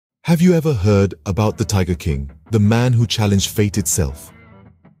Have you ever heard about the Tiger King, the man who challenged fate itself?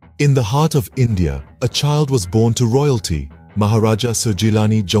 In the heart of India, a child was born to royalty, Maharaja Sir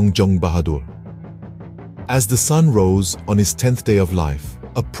Jilani Jung Bahadur. As the sun rose on his 10th day of life,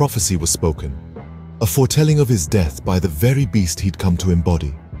 a prophecy was spoken, a foretelling of his death by the very beast he'd come to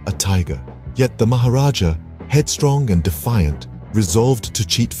embody, a tiger. Yet the Maharaja, headstrong and defiant, resolved to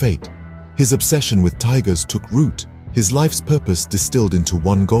cheat fate. His obsession with tigers took root, his life's purpose distilled into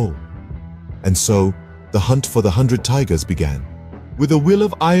one goal. And so, the hunt for the 100 tigers began. With a will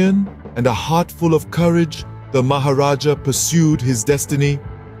of iron and a heart full of courage, the Maharaja pursued his destiny.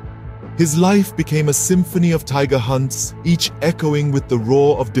 His life became a symphony of tiger hunts, each echoing with the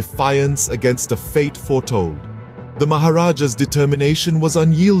roar of defiance against a fate foretold. The Maharaja's determination was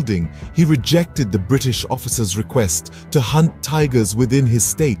unyielding. He rejected the British officer's request to hunt tigers within his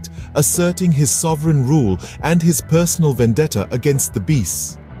state, asserting his sovereign rule and his personal vendetta against the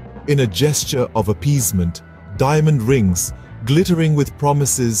beasts. In a gesture of appeasement, diamond rings, glittering with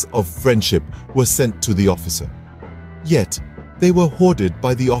promises of friendship, were sent to the officer. Yet, they were hoarded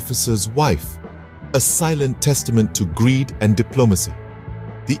by the officer's wife, a silent testament to greed and diplomacy.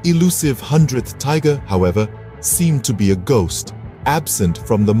 The elusive 100th tiger, however, seemed to be a ghost, absent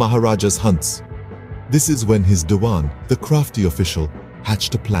from the Maharaja's hunts. This is when his Diwan, the crafty official,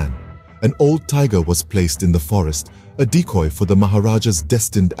 hatched a plan. An old tiger was placed in the forest, a decoy for the Maharaja's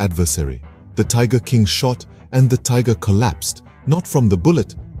destined adversary. The Tiger King shot, and the tiger collapsed, not from the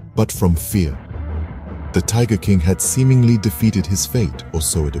bullet, but from fear. The Tiger King had seemingly defeated his fate, or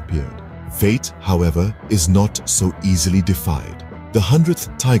so it appeared. Fate, however, is not so easily defied. The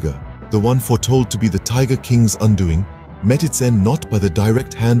 100th tiger, the one foretold to be the Tiger King's undoing, met its end not by the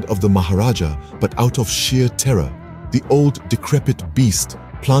direct hand of the Maharaja, but out of sheer terror. The old, decrepit beast,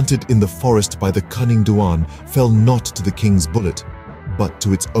 planted in the forest by the cunning Diwan, fell not to the king's bullet, but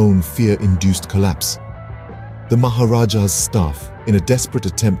to its own fear-induced collapse. The Maharaja's staff, in a desperate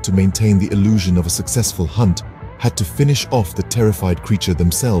attempt to maintain the illusion of a successful hunt, had to finish off the terrified creature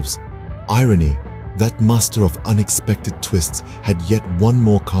themselves. Irony, that master of unexpected twists, had yet one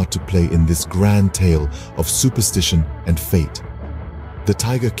more card to play in this grand tale of superstition and fate. The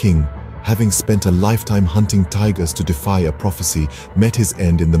Tiger King, having spent a lifetime hunting tigers to defy a prophecy, met his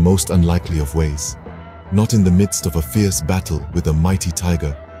end in the most unlikely of ways. Not in the midst of a fierce battle with a mighty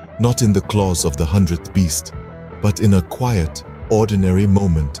tiger, not in the claws of the 100th beast, but in a quiet, ordinary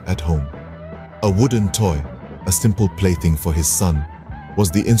moment at home. A wooden toy, a simple plaything for his son,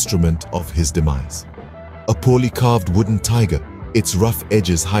 was the instrument of his demise. A poorly carved wooden tiger, its rough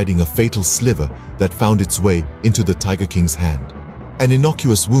edges hiding a fatal sliver that found its way into the Tiger King's hand. An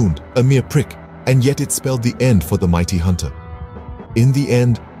innocuous wound, a mere prick, and yet it spelled the end for the mighty hunter. In the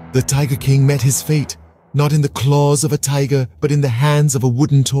end, the Tiger King met his fate, not in the claws of a tiger, but in the hands of a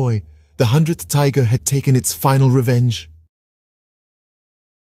wooden toy. The 100th tiger had taken its final revenge.